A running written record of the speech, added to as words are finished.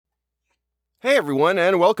Hey everyone,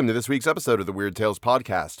 and welcome to this week's episode of the Weird Tales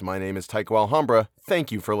Podcast. My name is Tycho Alhambra.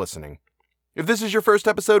 Thank you for listening. If this is your first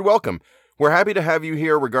episode, welcome. We're happy to have you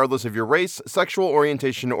here regardless of your race, sexual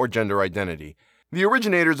orientation, or gender identity. The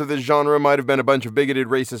originators of this genre might have been a bunch of bigoted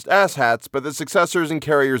racist asshats, but the successors and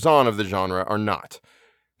carriers on of the genre are not.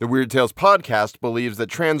 The Weird Tales Podcast believes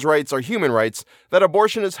that trans rights are human rights, that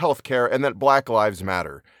abortion is healthcare, and that Black Lives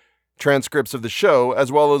Matter. Transcripts of the show,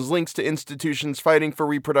 as well as links to institutions fighting for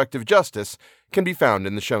reproductive justice, can be found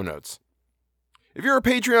in the show notes. If you're a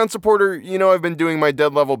Patreon supporter, you know I've been doing my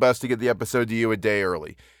dead level best to get the episode to you a day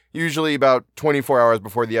early, usually about 24 hours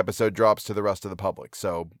before the episode drops to the rest of the public,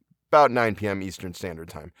 so about 9 p.m. Eastern Standard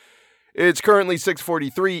Time. It's currently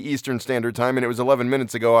 6:43 Eastern Standard Time, and it was 11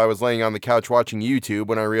 minutes ago I was laying on the couch watching YouTube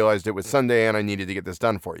when I realized it was Sunday and I needed to get this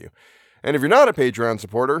done for you. And if you're not a Patreon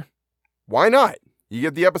supporter, why not? You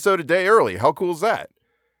get the episode a day early. How cool is that?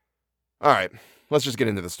 All right, let's just get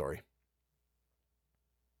into the story.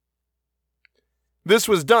 This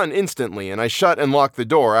was done instantly, and I shut and locked the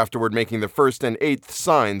door, afterward making the first and eighth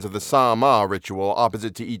signs of the Sa-Ma ritual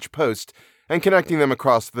opposite to each post and connecting them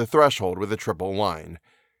across the threshold with a triple line.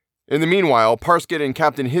 In the meanwhile, Parsket and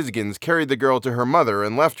Captain Hisgins carried the girl to her mother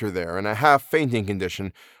and left her there in a half-fainting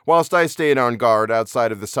condition, whilst I stayed on guard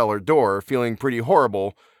outside of the cellar door, feeling pretty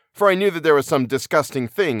horrible, for I knew that there was some disgusting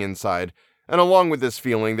thing inside, and along with this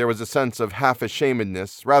feeling there was a sense of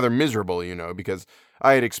half-ashamedness, rather miserable, because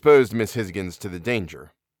I had exposed Miss Hisgins to the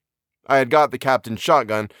danger. I had got the captain's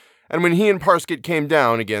shotgun, and when he and Parsket came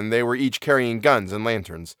down again, they were each carrying guns and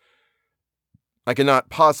lanterns. I cannot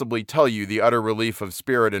possibly tell you the utter relief of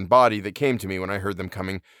spirit and body that came to me when I heard them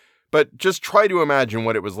coming, but just try to imagine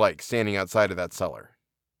what it was like standing outside of that cellar.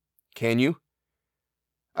 Can you?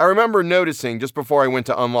 I remember noticing just before I went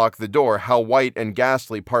to unlock the door how white and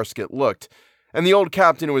ghastly Parsket looked, and the old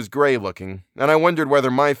captain was gray-looking, and I wondered whether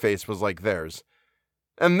my face was like theirs.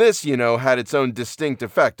 And this, had its own distinct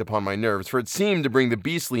effect upon my nerves, for it seemed to bring the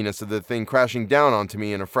beastliness of the thing crashing down onto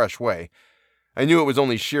me in a fresh way. I knew it was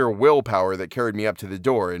only sheer willpower that carried me up to the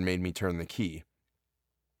door and made me turn the key.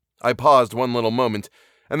 I paused one little moment,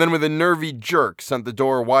 and then with a nervy jerk sent the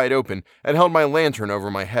door wide open and held my lantern over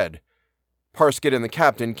my head. Parsket and the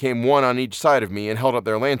captain came one on each side of me and held up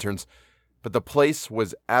their lanterns, but the place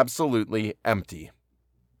was absolutely empty.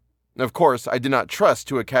 Of course, I did not trust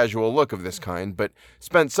to a casual look of this kind, but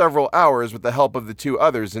spent several hours with the help of the two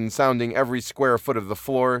others in sounding every square foot of the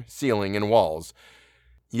floor, ceiling, and walls.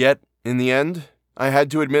 Yet, in the end, I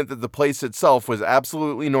had to admit that the place itself was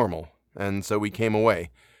absolutely normal, and so we came away.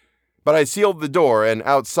 But I sealed the door, and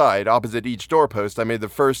outside, opposite each doorpost, I made the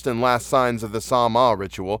first and last signs of the Sa-Ma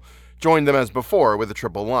ritual, joined them as before with a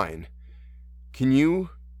triple line. Can you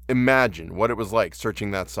imagine what it was like searching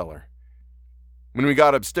that cellar? When we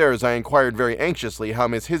got upstairs, I inquired very anxiously how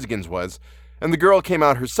Miss Hisgins was, and the girl came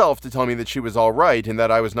out herself to tell me that she was all right and that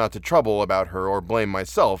I was not to trouble about her or blame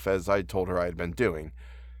myself, as I told her I had been doing.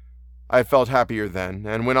 I felt happier then,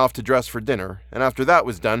 and went off to dress for dinner, and after that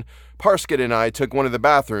was done, Parsket and I took one of the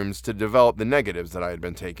bathrooms to develop the negatives that I had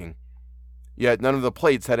been taking. Yet none of the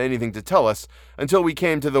plates had anything to tell us until we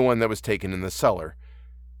came to the one that was taken in the cellar.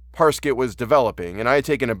 Parsket was developing, and I had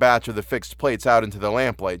taken a batch of the fixed plates out into the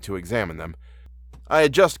lamplight to examine them. I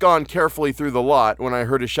had just gone carefully through the lot when I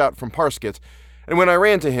heard a shout from Parsket, and when I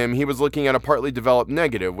ran to him, he was looking at a partly developed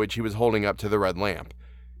negative which he was holding up to the red lamp.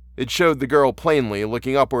 It showed the girl plainly,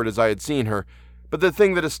 looking upward as I had seen her, but the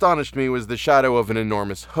thing that astonished me was the shadow of an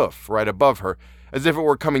enormous hoof right above her, as if it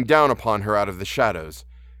were coming down upon her out of the shadows.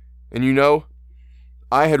 And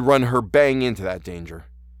I had run her bang into that danger.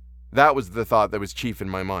 That was the thought that was chief in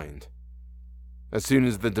my mind. As soon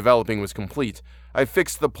as the developing was complete, I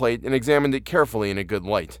fixed the plate and examined it carefully in a good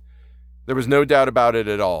light. There was no doubt about it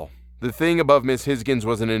at all. The thing above Miss Hisgins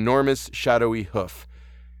was an enormous, shadowy hoof.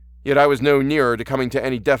 Yet I was no nearer to coming to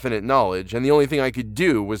any definite knowledge, and the only thing I could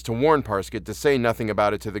do was to warn Parsket to say nothing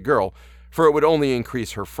about it to the girl, for it would only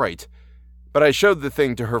increase her fright. But I showed the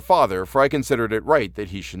thing to her father, for I considered it right that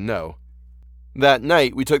he should know. That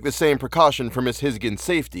night, we took the same precaution for Miss Hisgins'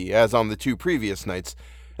 safety as on the 2 previous nights,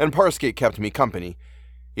 and Parsket kept me company.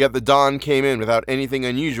 Yet the dawn came in without anything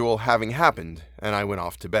unusual having happened, and I went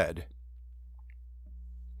off to bed.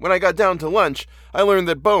 When I got down to lunch, I learned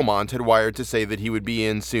that Beaumont had wired to say that he would be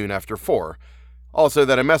in soon after 4, also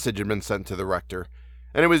that a message had been sent to the rector,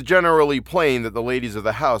 and it was generally plain that the ladies of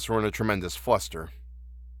the house were in a tremendous fluster.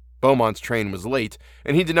 Beaumont's train was late,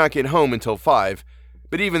 and he did not get home until 5,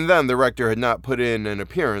 but even then the rector had not put in an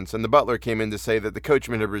appearance, and the butler came in to say that the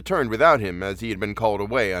coachman had returned without him, as he had been called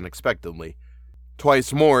away unexpectedly.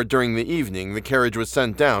 Twice more during the evening the carriage was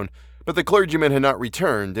sent down, but the clergyman had not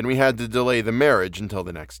returned, and we had to delay the marriage until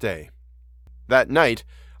the next day. That night,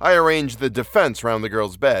 I arranged the defense round the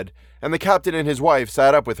girl's bed, and the captain and his wife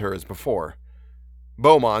sat up with her as before.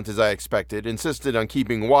 Beaumont, as I expected, insisted on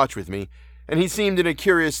keeping watch with me, and he seemed in a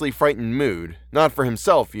curiously frightened mood, not for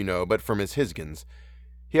himself, but for Miss Hisgins.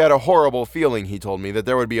 He had a horrible feeling, he told me, that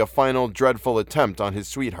there would be a final, dreadful attempt on his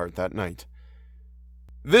sweetheart that night.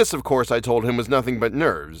 This, of course, I told him was nothing but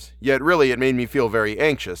nerves, yet really it made me feel very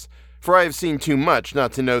anxious, for I have seen too much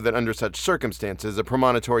not to know that under such circumstances a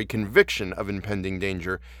premonitory conviction of impending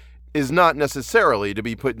danger is not necessarily to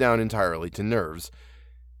be put down entirely to nerves.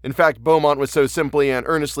 In fact, Beaumont was so simply and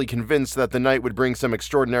earnestly convinced that the night would bring some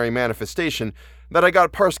extraordinary manifestation that I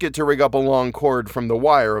got Parsket to rig up a long cord from the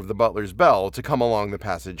wire of the butler's bell to come along the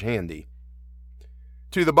passage handy.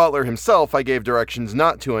 To the butler himself I gave directions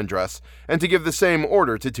not to undress, and to give the same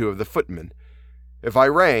order to 2 of the footmen. If I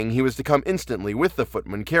rang, he was to come instantly with the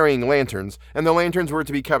footman carrying lanterns, and the lanterns were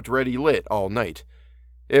to be kept ready lit all night.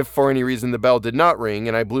 If for any reason the bell did not ring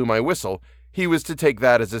and I blew my whistle, he was to take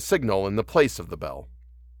that as a signal in the place of the bell.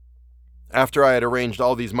 After I had arranged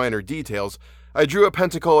all these minor details, I drew a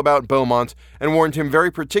pentacle about Beaumont and warned him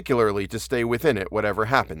very particularly to stay within it whatever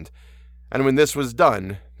happened. And when this was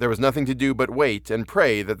done, there was nothing to do but wait and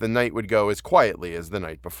pray that the night would go as quietly as the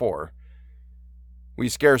night before. We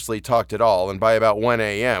scarcely talked at all, and by about 1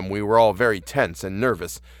 a.m. we were all very tense and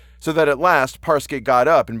nervous, so that at last Parsket got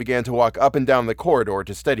up and began to walk up and down the corridor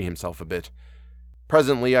to steady himself a bit.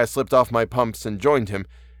 Presently I slipped off my pumps and joined him,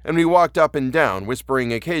 and we walked up and down,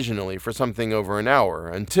 whispering occasionally for something over an hour,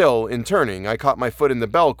 until, in turning, I caught my foot in the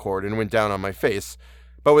bell cord and went down on my face,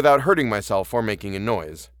 but without hurting myself or making a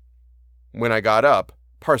noise. When I got up,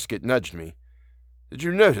 Parsket nudged me. "Did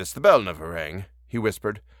you notice the bell never rang?" he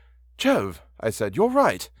whispered. "Jove," I said, "you're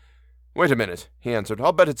right." "Wait a minute," he answered.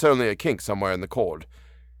 "I'll bet it's only a kink somewhere in the cord."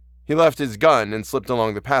 He left his gun and slipped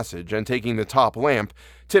along the passage, and taking the top lamp,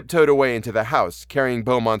 tiptoed away into the house, carrying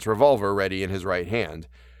Beaumont's revolver ready in his right hand.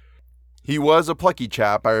 He was a plucky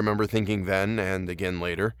chap, I remember thinking then, and again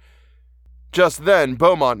later. Just then,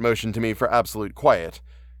 Beaumont motioned to me for absolute quiet.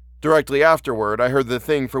 Directly afterward, I heard the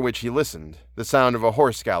thing for which he listened, the sound of a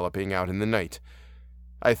horse galloping out in the night.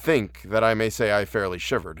 I think that I may say I fairly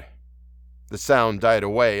shivered. The sound died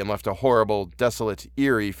away and left a horrible, desolate,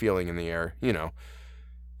 eerie feeling in the air,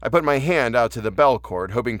 I put my hand out to the bell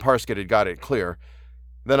cord, hoping Parsket had got it clear.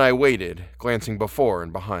 Then I waited, glancing before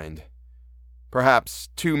and behind. Perhaps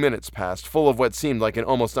 2 minutes passed, full of what seemed like an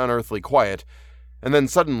almost unearthly quiet, and then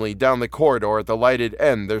suddenly, down the corridor at the lighted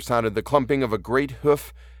end, there sounded the clumping of a great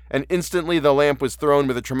hoof, and instantly the lamp was thrown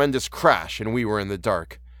with a tremendous crash, and we were in the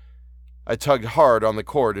dark. I tugged hard on the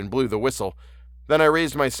cord and blew the whistle. Then I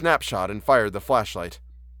raised my snapshot and fired the flashlight.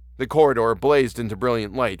 The corridor blazed into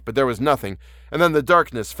brilliant light, but there was nothing, and then the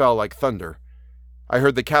darkness fell like thunder. I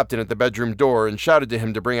heard the captain at the bedroom door and shouted to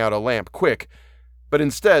him to bring out a lamp, quick. But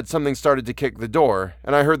instead, something started to kick the door,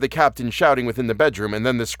 and I heard the captain shouting within the bedroom and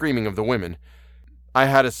then the screaming of the women. I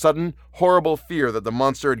had a sudden, horrible fear that the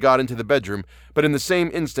monster had got into the bedroom, but in the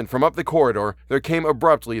same instant from up the corridor there came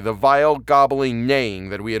abruptly the vile, gobbling neighing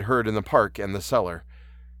that we had heard in the park and the cellar.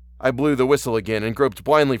 I blew the whistle again and groped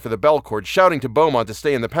blindly for the bell cord, shouting to Beaumont to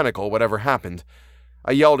stay in the pentacle, whatever happened.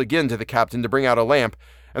 I yelled again to the captain to bring out a lamp,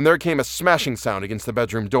 and there came a smashing sound against the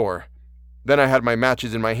bedroom door. Then I had my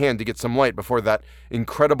matches in my hand to get some light before that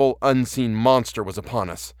incredible, unseen monster was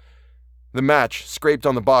upon us. The match scraped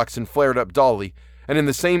on the box and flared up dully, and in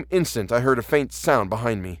the same instant I heard a faint sound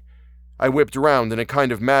behind me. I whipped round in a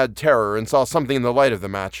kind of mad terror and saw something in the light of the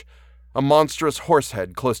match. A monstrous horse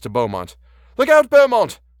head close to Beaumont. "Look out,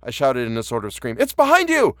 Beaumont!" I shouted in a sort of scream. "It's behind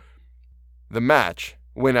you!" The match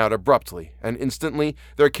went out abruptly, and instantly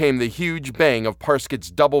there came the huge bang of Parsket's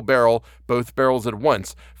double barrel, both barrels at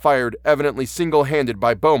once, fired evidently single-handed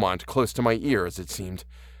by Beaumont close to my ear, as it seemed.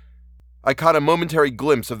 I caught a momentary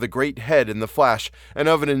glimpse of the great head in the flash, and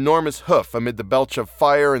of an enormous hoof amid the belch of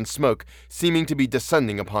fire and smoke seeming to be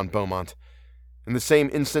descending upon Beaumont. In the same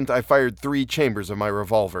instant I fired 3 chambers of my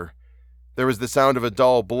revolver. There was the sound of a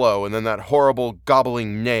dull blow, and then that horrible,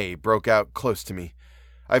 gobbling neigh broke out close to me.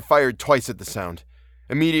 I fired twice at the sound.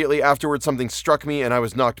 Immediately afterward something struck me, and I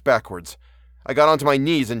was knocked backwards. I got onto my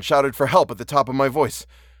knees and shouted for help at the top of my voice.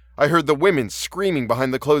 I heard the women screaming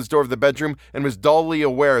behind the closed door of the bedroom, and was dully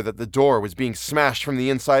aware that the door was being smashed from the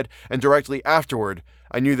inside, and directly afterward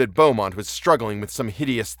I knew that Beaumont was struggling with some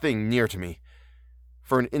hideous thing near to me.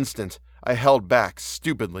 For an instant I held back,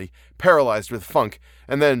 stupidly, paralyzed with funk,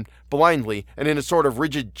 and then, blindly, and in a sort of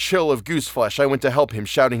rigid chill of goose-flesh, I went to help him,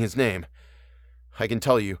 shouting his name. I can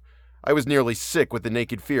tell you, I was nearly sick with the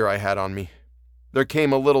naked fear I had on me. There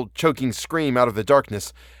came a little choking scream out of the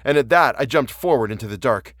darkness, and at that I jumped forward into the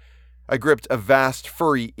dark. I gripped a vast,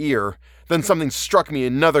 furry ear. Then something struck me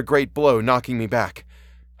another great blow, knocking me back.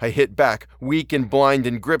 I hit back, weak and blind,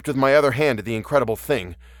 and gripped with my other hand at the incredible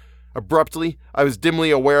thing. Abruptly, I was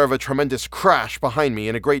dimly aware of a tremendous crash behind me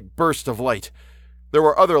and a great burst of light. There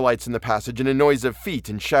were other lights in the passage and a noise of feet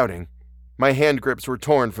and shouting. My hand grips were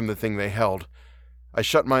torn from the thing they held. I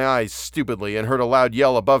shut my eyes stupidly and heard a loud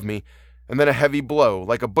yell above me, and then a heavy blow,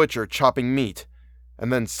 like a butcher chopping meat,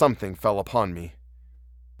 and then something fell upon me.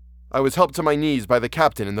 I was helped to my knees by the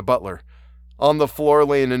captain and the butler. On the floor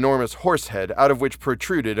lay an enormous horse head, out of which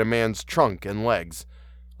protruded a man's trunk and legs.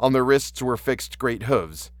 On the wrists were fixed great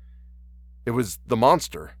hooves. It was the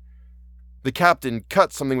monster. The captain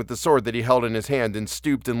cut something with the sword that he held in his hand and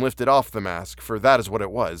stooped and lifted off the mask, for that is what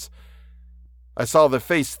it was. I saw the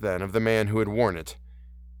face, then, of the man who had worn it.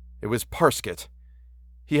 It was Parsket.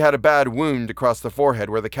 He had a bad wound across the forehead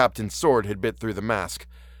where the captain's sword had bit through the mask.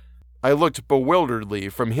 I looked bewilderedly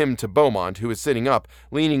from him to Beaumont, who was sitting up,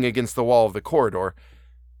 leaning against the wall of the corridor.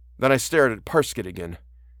 Then I stared at Parsket again.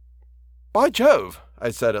 "By Jove," I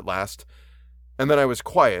said at last, and then I was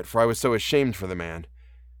quiet, for I was so ashamed for the man.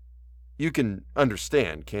 "You can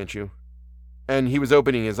understand, can't you?" And he was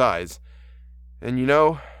opening his eyes. And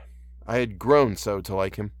I had grown so to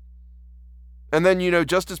like him. And then,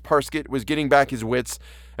 just as Parsket was getting back his wits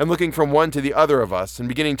and looking from one to the other of us and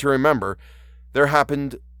beginning to remember, there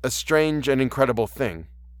happened a strange and incredible thing.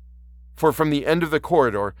 For from the end of the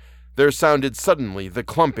corridor, there sounded suddenly the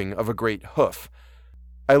clumping of a great hoof.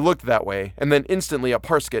 I looked that way, and then instantly at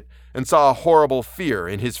Parsket, and saw a horrible fear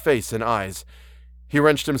in his face and eyes. He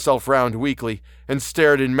wrenched himself round weakly, and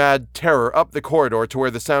stared in mad terror up the corridor to where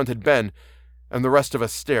the sound had been, and the rest of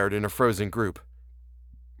us stared in a frozen group.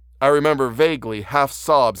 I remember vaguely half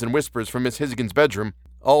sobs and whispers from Miss Hisgins' bedroom,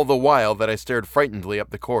 all the while that I stared frightenedly up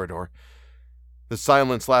the corridor. The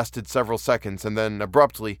silence lasted several seconds, and then,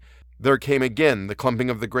 abruptly, there came again the clumping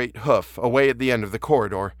of the great hoof away at the end of the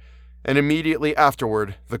corridor, and immediately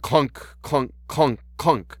afterward the clunk, clunk, clunk,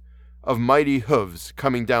 clunk of mighty hooves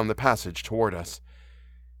coming down the passage toward us.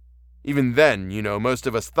 Even then, most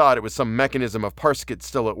of us thought it was some mechanism of Parsket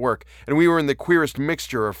still at work, and we were in the queerest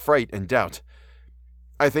mixture of fright and doubt.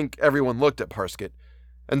 I think everyone looked at Parsket,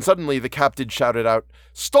 and suddenly the captain shouted out,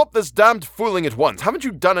 "Stop this damned fooling at once! Haven't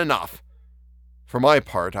you done enough?" For my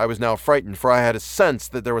part, I was now frightened, for I had a sense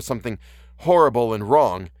that there was something horrible and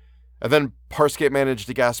wrong. And then Parsket managed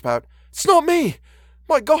to gasp out, "It's not me!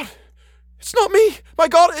 My God! It's not me! My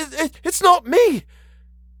God! It's not me!"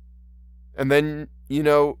 And then,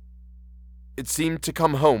 it seemed to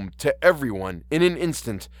come home to everyone in an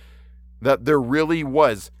instant that there really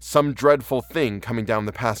was some dreadful thing coming down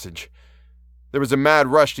the passage. There was a mad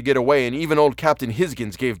rush to get away, and even old Captain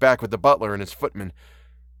Hisgins gave back with the butler and his footman.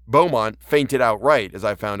 Beaumont fainted outright, as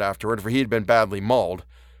I found afterward, for he had been badly mauled.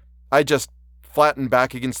 I just flattened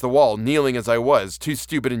back against the wall, kneeling as I was, too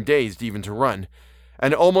stupid and dazed even to run.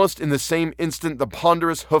 And almost in the same instant the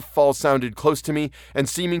ponderous hoof-fall sounded close to me and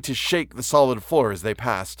seeming to shake the solid floor as they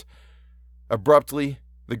passed. Abruptly,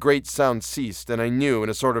 the great sound ceased, and I knew in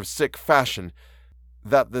a sort of sick fashion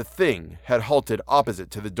that the thing had halted opposite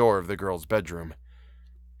to the door of the girl's bedroom.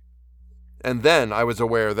 And then I was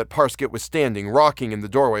aware that Parsket was standing, rocking in the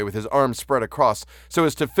doorway with his arms spread across so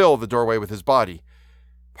as to fill the doorway with his body.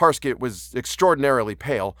 Parsket was extraordinarily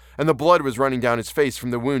pale, and the blood was running down his face from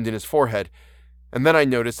the wound in his forehead. And then I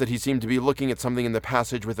noticed that he seemed to be looking at something in the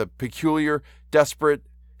passage with a peculiar, desperate,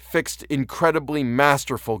 fixed, incredibly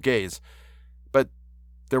masterful gaze. But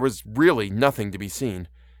there was really nothing to be seen.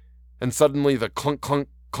 And suddenly the clunk, clunk,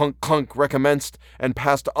 clunk, clunk recommenced and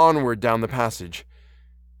passed onward down the passage.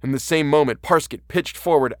 In the same moment, Parsket pitched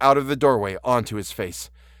forward out of the doorway onto his face.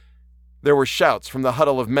 There were shouts from the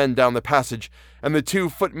huddle of men down the passage, and the two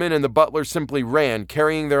footmen and the butler simply ran,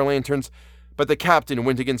 carrying their lanterns, but the captain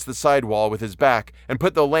went against the side wall with his back and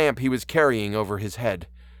put the lamp he was carrying over his head.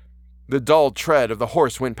 The dull tread of the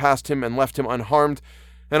horse went past him and left him unharmed,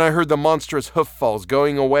 and I heard the monstrous hoof-falls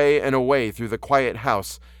going away and away through the quiet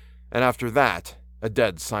house, and after that, a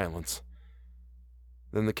dead silence.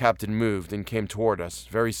 Then the captain moved and came toward us,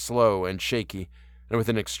 very slow and shaky, and with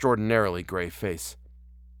an extraordinarily gray face.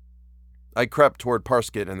 I crept toward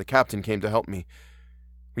Parsket, and the captain came to help me.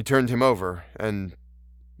 We turned him over, and,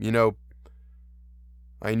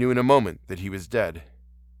 I knew in a moment that he was dead.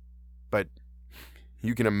 But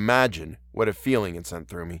you can imagine what a feeling it sent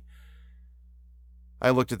through me. I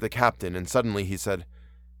looked at the captain, and suddenly he said,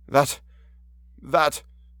 That,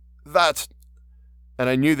 and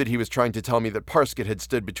I knew that he was trying to tell me that Parsket had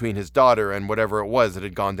stood between his daughter and whatever it was that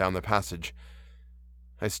had gone down the passage.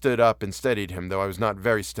 I stood up and steadied him, though I was not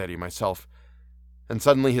very steady myself, and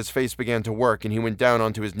suddenly his face began to work, and he went down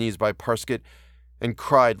onto his knees by Parsket and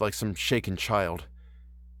cried like some shaken child.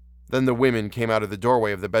 Then the women came out of the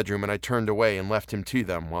doorway of the bedroom, and I turned away and left him to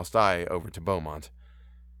them, whilst I over to Beaumont.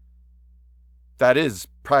 That is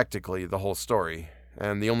practically the whole story,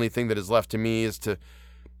 and the only thing that is left to me is to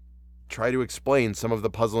try to explain some of the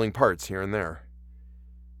puzzling parts here and there.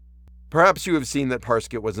 Perhaps you have seen that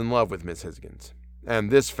Parsket was in love with Miss Hisgins, and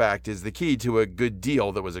this fact is the key to a good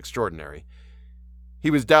deal that was extraordinary. He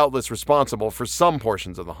was doubtless responsible for some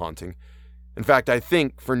portions of the haunting. In fact, I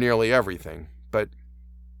think for nearly everything, but,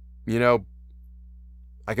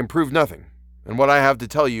 I can prove nothing, and what I have to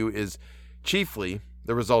tell you is chiefly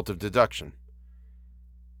the result of deduction.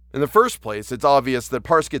 In the first place, it's obvious that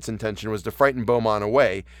Parsket's intention was to frighten Beaumont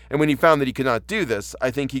away, and when he found that he could not do this, I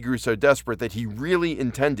think he grew so desperate that he really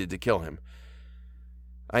intended to kill him.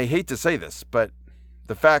 I hate to say this, but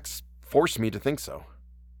the facts force me to think so.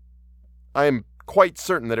 I am quite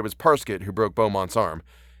certain that it was Parsket who broke Beaumont's arm.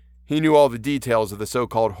 He knew all the details of the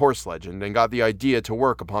so-called horse legend and got the idea to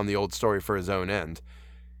work upon the old story for his own end.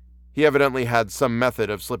 He evidently had some method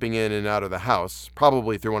of slipping in and out of the house,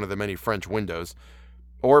 probably through one of the many French windows,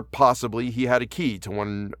 or possibly he had a key to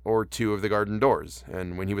one or two of the garden doors,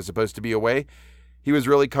 and when he was supposed to be away, he was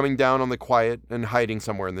really coming down on the quiet and hiding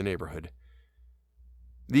somewhere in the neighborhood.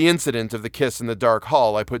 The incident of the kiss in the dark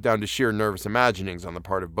hall I put down to sheer nervous imaginings on the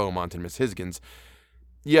part of Beaumont and Miss Hisgins,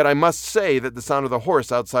 yet I must say that the sound of the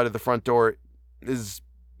horse outside of the front door is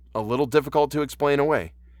a little difficult to explain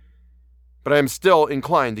away. But I am still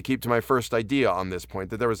inclined to keep to my first idea on this point,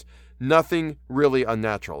 that there was nothing really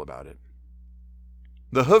unnatural about it.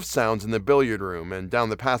 The hoof sounds in the billiard room and down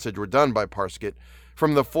the passage were done by Parsket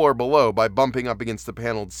from the floor below by bumping up against the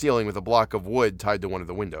paneled ceiling with a block of wood tied to one of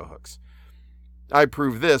the window hooks. I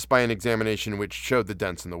proved this by an examination which showed the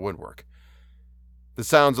dents in the woodwork. The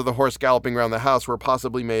sounds of the horse galloping round the house were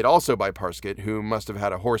possibly made also by Parsket, who must have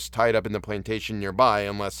had a horse tied up in the plantation nearby,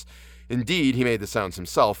 unless, indeed, he made the sounds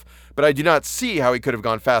himself, but I do not see how he could have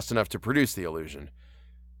gone fast enough to produce the illusion.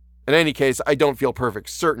 In any case, I don't feel perfect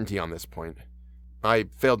certainty on this point. I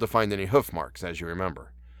failed to find any hoof marks, as you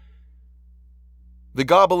remember. The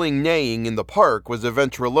gobbling neighing in the park was a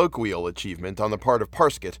ventriloquial achievement on the part of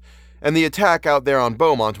Parsket, and the attack out there on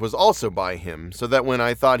Beaumont was also by him, so that when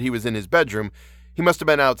I thought he was in his bedroom, he must have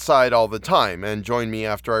been outside all the time and joined me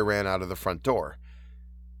after I ran out of the front door.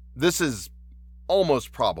 This is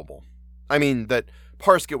almost probable. I mean, that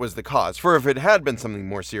Parsket was the cause, for if it had been something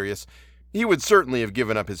more serious, he would certainly have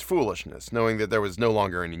given up his foolishness, knowing that there was no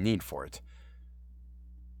longer any need for it.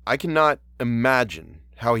 I cannot imagine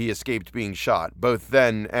how he escaped being shot, both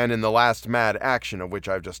then and in the last mad action of which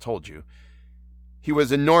I have just told you. He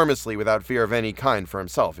was enormously without fear of any kind for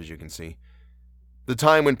himself, as you can see. The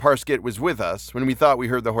time when Parsket was with us, when we thought we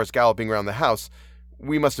heard the horse galloping round the house,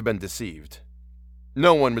 we must have been deceived.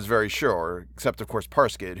 No one was very sure, except of course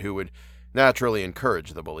Parsket, who would naturally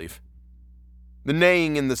encourage the belief. The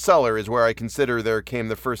neighing in the cellar is where I consider there came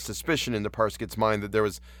the first suspicion into Parsket's mind that there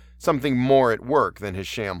was something more at work than his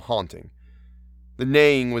sham haunting. The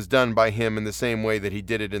neighing was done by him in the same way that he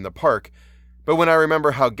did it in the park, but when I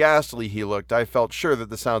remember how ghastly he looked, I felt sure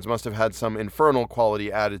that the sounds must have had some infernal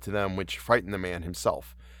quality added to them which frightened the man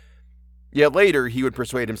himself. Yet later he would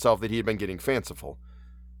persuade himself that he had been getting fanciful.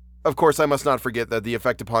 Of course, I must not forget that the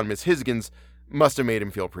effect upon Miss Hisgins must have made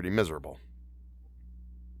him feel pretty miserable.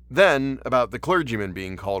 Then, about the clergyman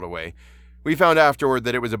being called away, we found afterward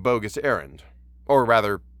that it was a bogus errand, or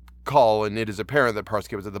rather, call, and it is apparent that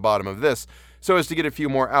Parsket was at the bottom of this, so as to get a few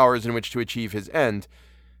more hours in which to achieve his end,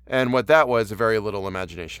 and what that was, a very little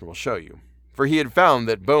imagination will show you, for he had found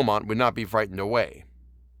that Beaumont would not be frightened away.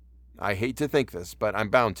 I hate to think this, but I'm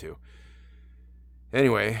bound to.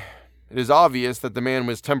 Anyway, it is obvious that the man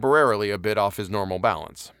was temporarily a bit off his normal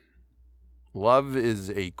balance. Love is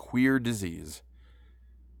a queer disease.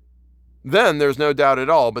 Then there's no doubt at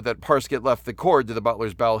all but that Parsket left the cord to the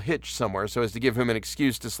butler's bell hitched somewhere so as to give him an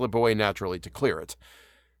excuse to slip away naturally to clear it.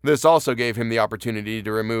 This also gave him the opportunity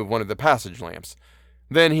to remove one of the passage lamps.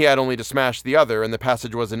 Then he had only to smash the other, and the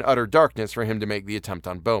passage was in utter darkness for him to make the attempt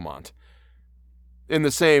on Beaumont. In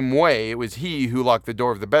the same way, it was he who locked the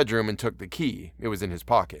door of the bedroom and took the key. It was in his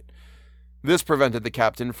pocket. This prevented the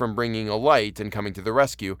captain from bringing a light and coming to the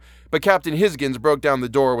rescue, but Captain Hisgins broke down the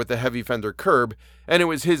door with the heavy fender curb, and it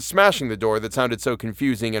was his smashing the door that sounded so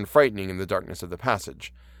confusing and frightening in the darkness of the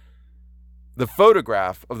passage. The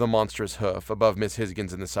photograph of the monstrous hoof above Miss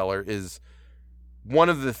Hisgins in the cellar is one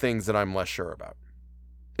of the things that I'm less sure about.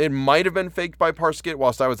 It might have been faked by Parsket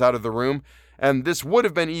whilst I was out of the room, and this would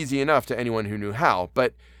have been easy enough to anyone who knew how,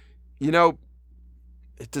 but,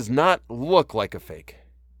 it does not look like a fake.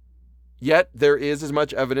 Yet there is as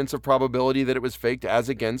much evidence of probability that it was faked as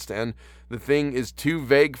against, and the thing is too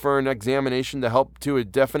vague for an examination to help to a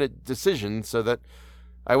definite decision, so that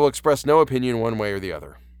I will express no opinion one way or the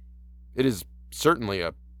other. It is certainly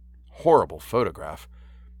a horrible photograph.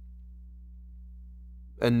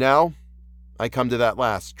 And now, I come to that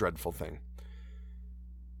last dreadful thing.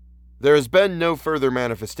 There has been no further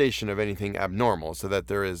manifestation of anything abnormal, so that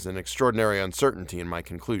there is an extraordinary uncertainty in my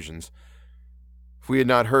conclusions. If we had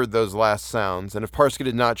not heard those last sounds, and if Parsket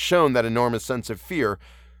had not shown that enormous sense of fear,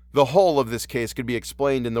 the whole of this case could be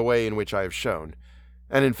explained in the way in which I have shown.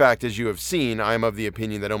 And in fact, as you have seen, I am of the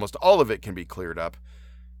opinion that almost all of it can be cleared up.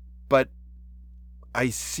 But I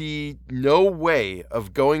see no way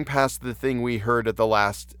of going past the thing we heard at the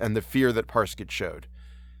last and the fear that Parsket showed.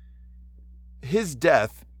 His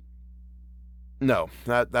death... No,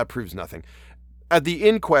 that proves nothing. At the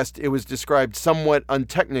inquest, it was described somewhat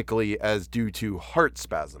untechnically as due to heart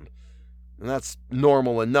spasm. And that's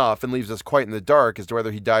normal enough and leaves us quite in the dark as to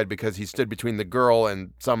whether he died because he stood between the girl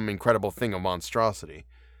and some incredible thing of monstrosity.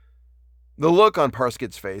 The look on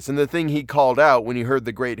Parsket's face and the thing he called out when he heard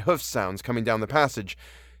the great hoof sounds coming down the passage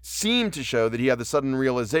seemed to show that he had the sudden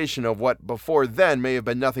realization of what before then may have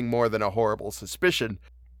been nothing more than a horrible suspicion,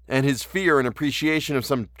 and his fear and appreciation of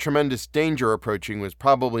some tremendous danger approaching was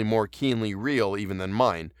probably more keenly real even than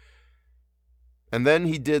mine. And then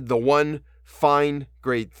he did the one fine,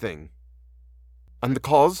 great thing. "And the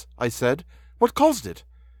cause?" I said. "What caused it?"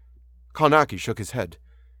 Carnacki shook his head.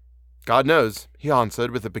 "God knows," he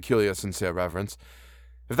answered with a peculiar sincere reverence.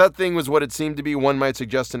 "If that thing was what it seemed to be, one might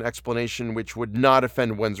suggest an explanation which would not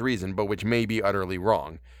offend one's reason, but which may be utterly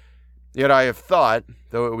wrong. Yet I have thought,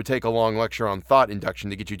 though it would take a long lecture on thought induction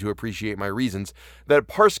to get you to appreciate my reasons, that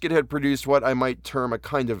Parsket had produced what I might term a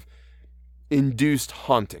kind of induced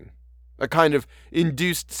haunting, a kind of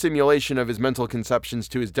induced simulation of his mental conceptions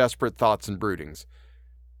to his desperate thoughts and broodings.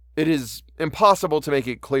 It is impossible to make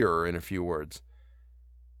it clearer in a few words."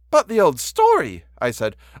 "But the old story," I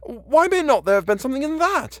said. "Why may not there have been something in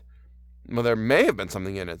that?" "Well, there may have been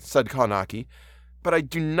something in it," said Carnacki, "but I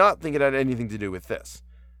do not think it had anything to do with this.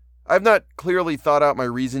 I have not clearly thought out my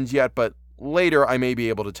reasons yet, but later I may be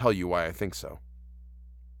able to tell you why I think so."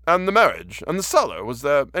 "And the marriage, and the cellar, was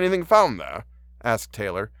there anything found there?" asked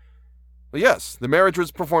Taylor. "Well, yes, the marriage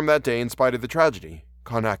was performed that day in spite of the tragedy,"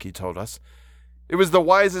 Carnacki told us. "It was the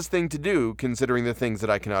wisest thing to do, considering the things that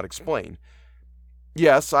I cannot explain.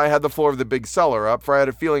 Yes, I had the floor of the big cellar up, for I had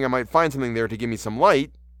a feeling I might find something there to give me some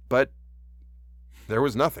light, but there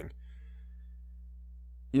was nothing.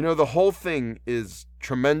 You know, the whole thing is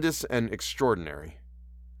tremendous and extraordinary.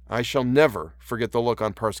 I shall never forget the look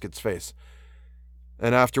on Parsket's face,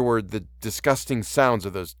 and afterward the disgusting sounds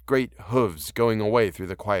of those great hooves going away through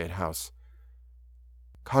the quiet house."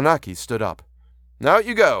 Carnacki stood up. "Out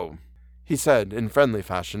you go," he said in friendly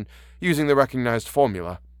fashion, using the recognized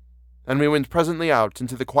formula, and we went presently out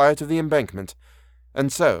into the quiet of the embankment,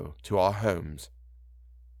 and so to our homes.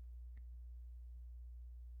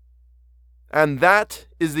 And that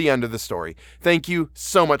is the end of the story. Thank you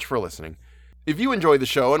so much for listening. If you enjoy the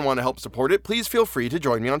show and want to help support it, please feel free to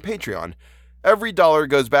join me on Patreon. Every dollar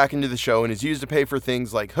goes back into the show and is used to pay for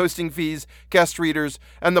things like hosting fees, guest readers,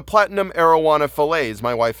 and the platinum arowana fillets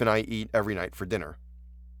my wife and I eat every night for dinner.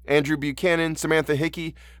 Andrew Buchanan, Samantha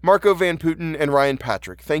Hickey, Marco Van Putten, and Ryan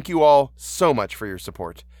Patrick, thank you all so much for your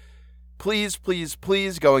support. Please, please,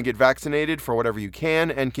 please go and get vaccinated for whatever you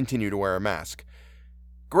can and continue to wear a mask.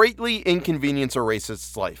 Greatly inconvenience a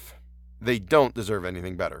racist's life. They don't deserve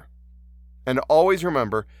anything better. And always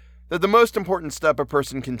remember that the most important step a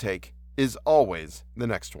person can take is always the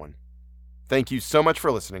next one. Thank you so much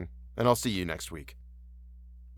for listening, and I'll see you next week.